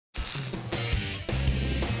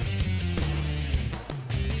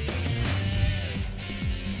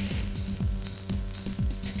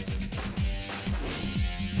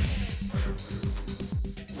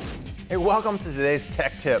Hey, welcome to today's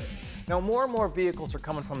tech tip. Now, more and more vehicles are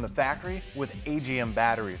coming from the factory with AGM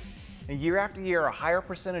batteries. And year after year, a higher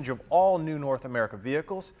percentage of all new North America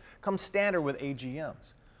vehicles come standard with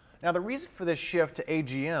AGMs. Now, the reason for this shift to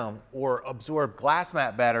AGM, or absorbed glass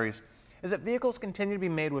mat batteries, is that vehicles continue to be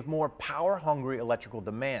made with more power-hungry electrical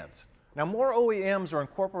demands. Now, more OEMs are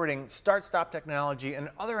incorporating start-stop technology and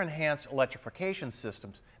other enhanced electrification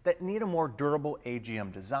systems that need a more durable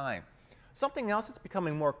AGM design. Something else that's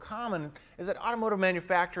becoming more common is that automotive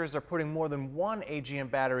manufacturers are putting more than one AGM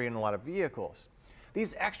battery in a lot of vehicles.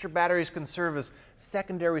 These extra batteries can serve as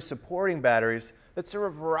secondary supporting batteries that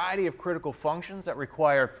serve a variety of critical functions that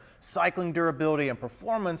require cycling durability and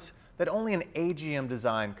performance that only an AGM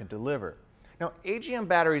design can deliver. Now, AGM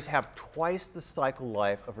batteries have twice the cycle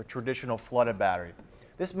life of a traditional flooded battery.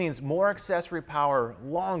 This means more accessory power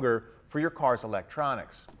longer for your car's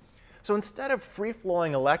electronics. So instead of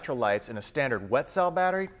free-flowing electrolytes in a standard wet cell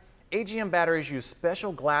battery, AGM batteries use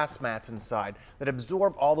special glass mats inside that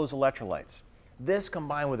absorb all those electrolytes. This,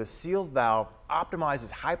 combined with a sealed valve, optimizes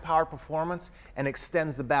high-power performance and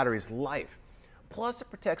extends the battery's life. Plus, it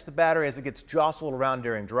protects the battery as it gets jostled around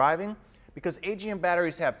during driving, because AGM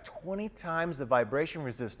batteries have 20 times the vibration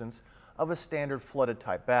resistance of a standard flooded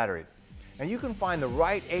type battery. And you can find the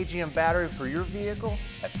right AGM battery for your vehicle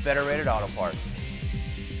at Federated Auto Parts.